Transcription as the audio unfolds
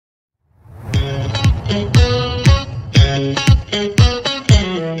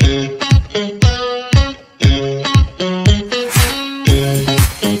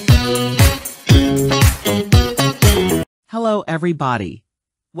body.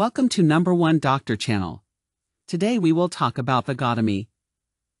 Welcome to #1 Doctor Channel. Today we will talk about vagotomy.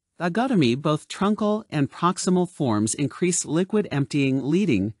 Vagotomy, both truncal and proximal forms, increase liquid emptying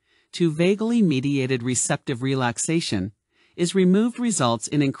leading to vagally mediated receptive relaxation, is removed results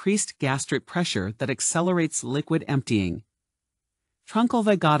in increased gastric pressure that accelerates liquid emptying. Truncal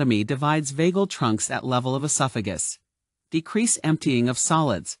vagotomy divides vagal trunks at level of esophagus. Decrease emptying of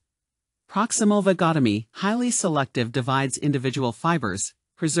solids. Proximal vagotomy, highly selective, divides individual fibers,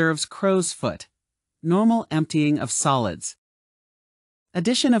 preserves crow's foot. Normal emptying of solids.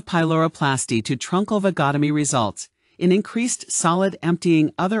 Addition of pyloroplasty to truncal vagotomy results in increased solid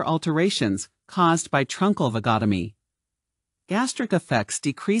emptying. Other alterations caused by truncal vagotomy. Gastric effects: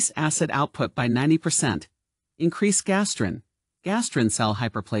 decrease acid output by 90%. Increase gastrin cell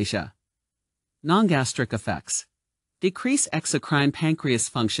hyperplasia. Non-gastric effects: decrease exocrine pancreas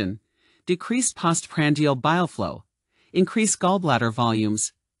function. Decrease postprandial bile flow. Increase gallbladder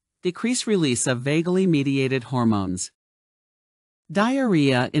volumes. Decrease release of vagally mediated hormones.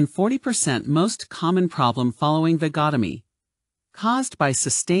 Diarrhea in 40%, most common problem following vagotomy. Caused by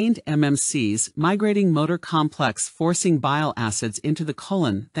sustained MMCs, migrating motor complex, forcing bile acids into the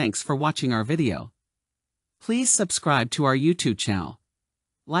colon. Thanks for watching our video. Please subscribe to our YouTube channel.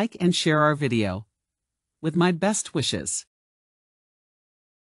 Like and share our video. With my best wishes.